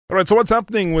All right, so what's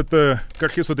happening with the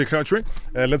Kagisho Dikgacoi?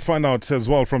 Let's find out as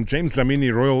well from James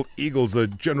Dlamini, Royal Egals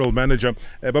General Manager.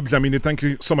 Bob Dlamini, thank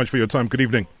you so much for your time. Good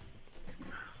evening.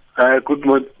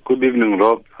 Good evening,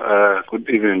 Rob. Good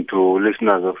evening to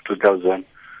listeners of 2000.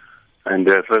 And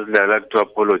firstly, I'd like to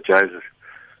apologize.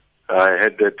 I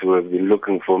heard that you have been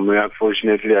looking for me.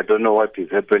 Unfortunately, I don't know what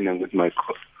is happening with my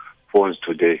phones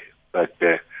today, but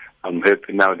I'm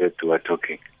happy now that we are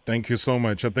talking. Thank you so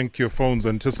much. I think your phones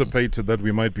anticipated that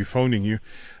we might be phoning you,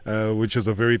 which is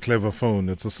a very clever phone.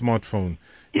 It's a smartphone.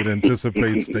 It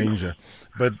anticipates danger.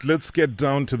 But let's get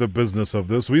down to the business of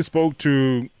this. We spoke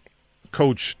to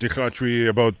Coach Dikgacoi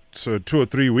about 2 or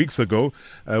 3 weeks ago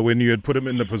when you had put him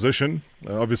in the position,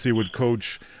 obviously with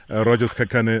Coach Rogers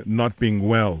Kakane not being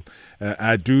well.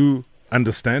 I do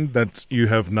understand that you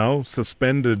have now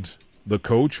suspended the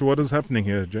coach. What is happening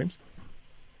here, James?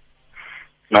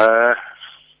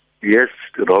 Yes,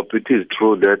 Rob, it is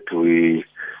true that we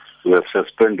have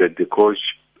suspended the coach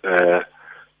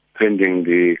pending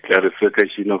the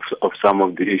clarification of some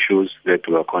of the issues that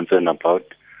we are concerned about.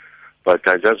 But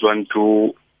I just want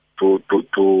to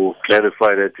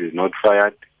clarify that he's not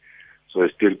fired, so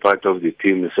he's still part of the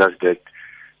team. It's just that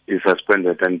he's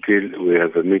suspended until we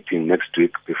have a meeting next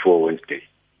week before Wednesday.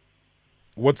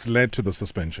 What's led to the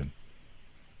suspension?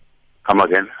 Come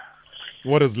again?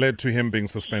 What has led to him being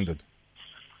suspended?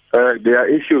 There are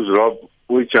issues, Rob,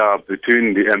 which are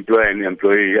between the employer and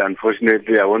employee.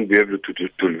 Unfortunately, I won't be able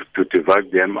to divide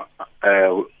them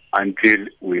until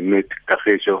we meet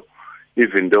Kagisho,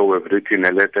 even though we've written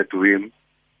a letter to him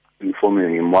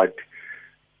informing him what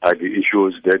are the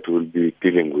issues that we'll be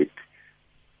dealing with.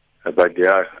 But there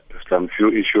are some few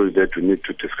issues that we need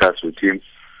to discuss with him.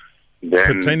 Then,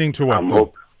 pertaining to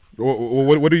what?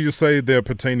 What do you say they're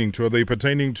pertaining to? Are they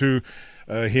pertaining to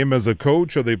him as a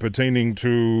coach? Are they pertaining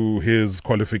to his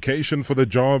qualification for the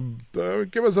job?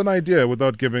 Give us an idea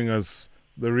without giving us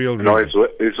the real reason. No,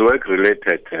 it's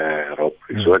work-related, Rob.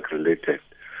 It's work-related.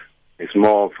 It's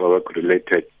more of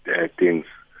work-related things.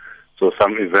 So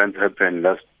some events happened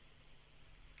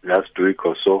last week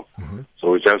or so. Mm-hmm.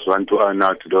 So we just want to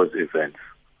honor those events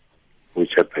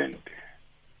which happened.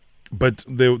 But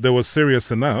they were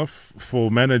serious enough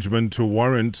for management to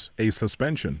warrant a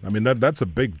suspension. I mean, that's a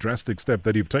big, drastic step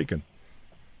that you've taken.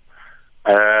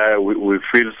 We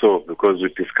feel so because we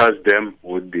discussed them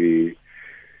with the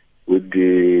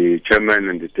chairman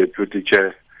and the deputy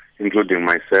chair, including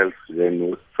myself.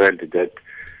 Then we felt that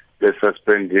let's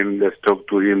suspend him, let's talk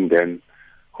to him, then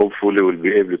hopefully we'll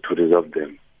be able to resolve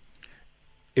them.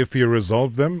 If you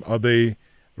resolve them, are they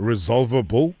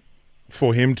resolvable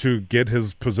for him to get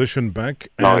his position back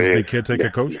as the caretaker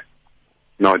coach?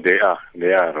 No, they are,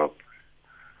 Rob.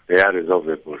 They are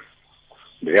resolvable.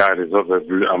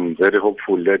 I'm very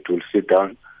hopeful that we'll sit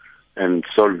down and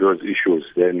solve those issues.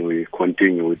 Then we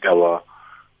continue with the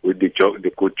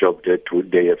good job that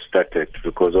they have started,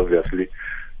 because obviously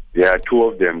there are two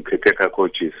of them caretaker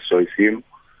coaches. So it's him,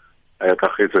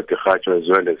 Kagisho Dikgacoi, as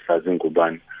well as Sazin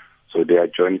Kuban. So they are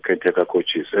joint caretaker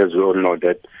coaches. As we all know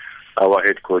that our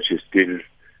head coach is still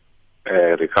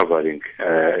recovering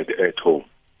at home.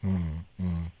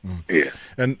 Yeah.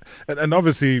 And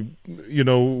obviously, you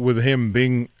know, with him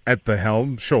being at the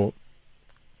helm, sure,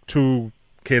 two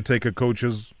caretaker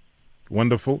coaches,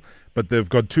 wonderful, but they've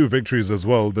got 2 victories as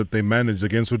well that they managed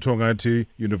against Utongati,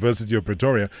 University of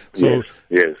Pretoria. So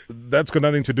yes. That's got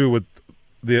nothing to do with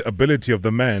the ability of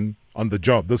the man on the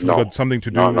job. This has got something to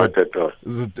do with... not at all.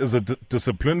 Is it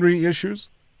disciplinary issues?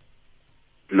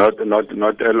 Not at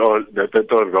all. That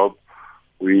at all, Rob.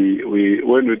 We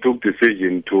when we took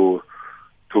decision to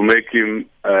make him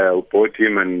both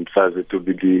him and Sazi to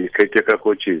be the caretaker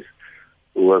coaches,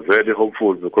 we were very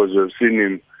hopeful because we've seen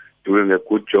him doing a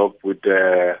good job with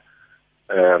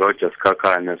Rogers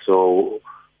Kakane. So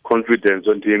confidence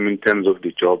on him in terms of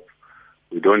the job,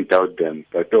 we don't doubt them.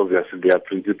 But obviously there are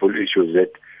principal issues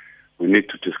that we need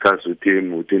to discuss with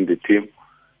him within the team,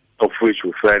 of which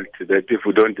we felt that if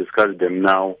we don't discuss them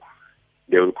now,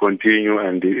 they will continue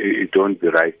and it won't be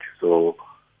right. So,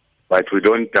 but we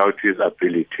don't doubt his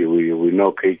ability. We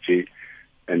know KG,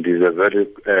 and he's a very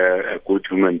good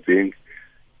human being.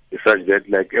 It's such that,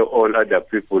 like all other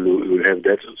people, will have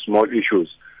that small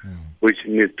issues which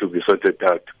need to be sorted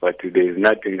out. But there is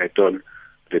nothing at all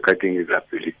regarding his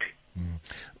ability.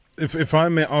 If I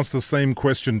may ask the same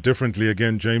question differently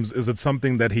again, James, is it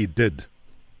something that he did?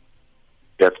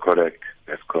 That's correct.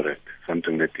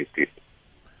 Something that he did.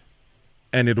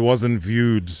 And it wasn't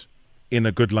viewed in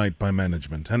a good light by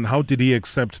management. And how did he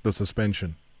accept the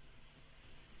suspension?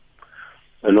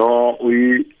 You know,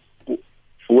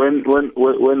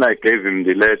 when I gave him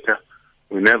the letter,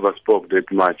 we never spoke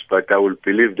that much, but I will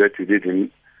believe that he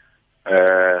didn't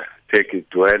take it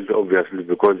well, obviously,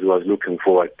 because he was looking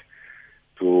forward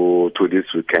to this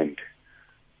weekend.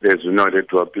 As you know,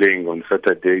 that we are playing on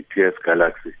Saturday, TS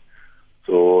Galaxy.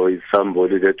 So he's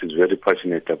somebody that is very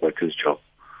passionate about his job.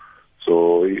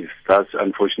 So it's that's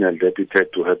unfortunate that it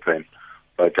had to happen,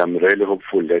 but I'm really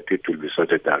hopeful that it will be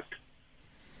sorted out.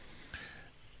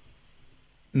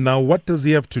 Now, what does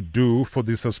he have to do for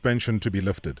the suspension to be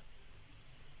lifted?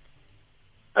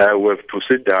 We have to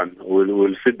sit down.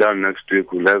 We'll sit down next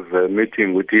week. We'll have a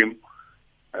meeting with him,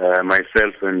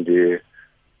 myself and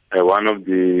one of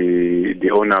the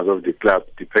owners of the club,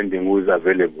 depending who is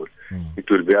available. It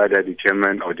will be either the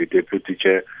chairman or the deputy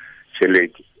chair,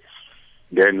 lady.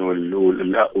 Then we'll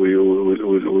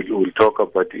talk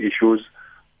about the issues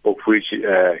of which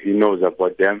he knows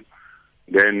about them.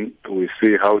 Then we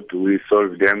see how do we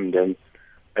solve them. Then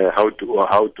how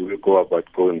do we go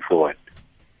about going forward.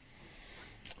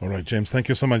 All right, James, thank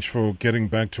you so much for getting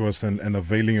back to us and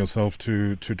availing yourself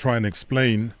to try and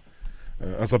explain,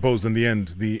 I suppose, in the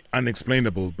end, the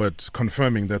unexplainable, but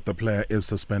confirming that the player is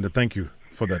suspended. Thank you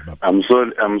for that, Bob. I'm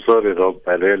sorry, Rob.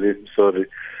 I'm really sorry.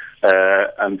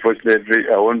 Unfortunately,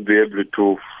 I won't be able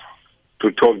to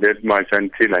talk that much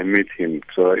until I meet him.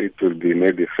 So it will be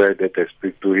maybe fair that I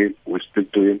speak to him. We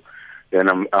speak to him. Then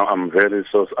I'm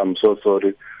so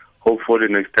sorry. Hopefully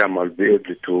next time I'll be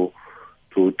able to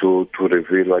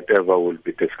reveal whatever we'll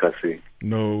be discussing.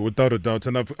 No, without a doubt,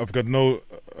 and I've got no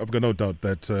doubt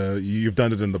that you've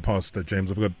done it in the past,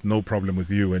 James. I've got no problem with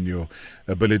you and your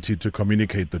ability to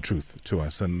communicate the truth to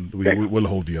us, and we will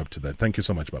hold you up to that. Thank you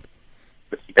so much, Bob.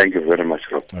 Thank you very much,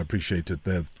 Rob. I appreciate it.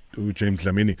 James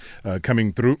Dlamini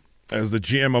coming through as the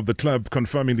GM of the club,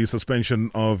 confirming the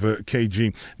suspension of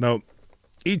KG. Now,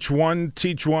 each one,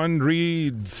 teach one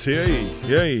reads,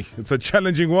 hey, it's a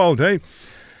challenging world, hey?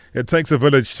 It takes a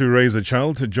village to raise a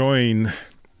child. To join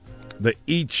the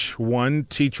Each One,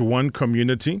 Teach One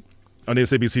community on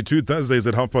SABC2 Thursdays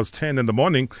at 10:30 in the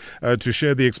morning to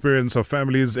share the experience of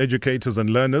families, educators and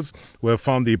learners who have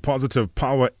found the positive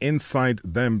power inside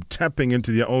them, tapping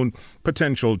into their own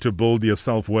potential to build their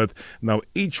self-worth. Now,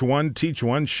 Each One, Teach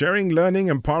One, sharing, learning,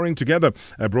 empowering together,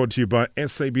 brought to you by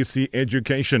SABC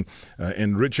Education,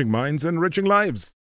 enriching minds, enriching lives.